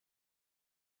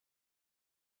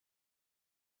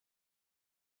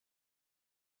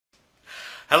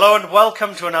Hello and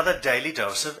welcome to another daily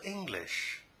dose of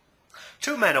English.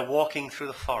 Two men are walking through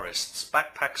the forests,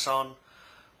 backpacks on,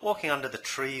 walking under the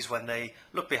trees when they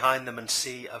look behind them and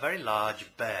see a very large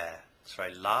bear. It's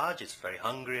very large, it's very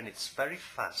hungry, and it's very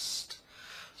fast.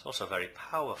 It's also very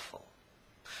powerful.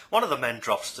 One of the men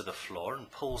drops to the floor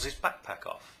and pulls his backpack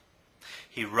off.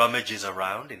 He rummages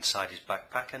around inside his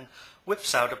backpack and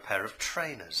whips out a pair of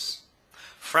trainers.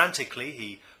 Frantically,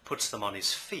 he puts them on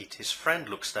his feet. His friend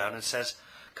looks down and says,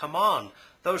 "Come on,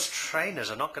 those trainers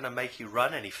are not going to make you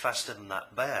run any faster than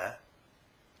that bear."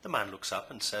 The man looks up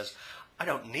and says, "I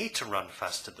don't need to run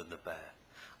faster than the bear.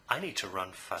 I need to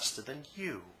run faster than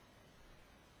you."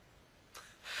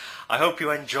 I hope you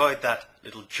enjoyed that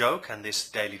little joke and this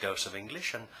daily dose of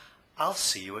English, and I'll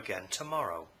see you again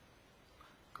tomorrow.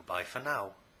 Goodbye for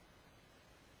now.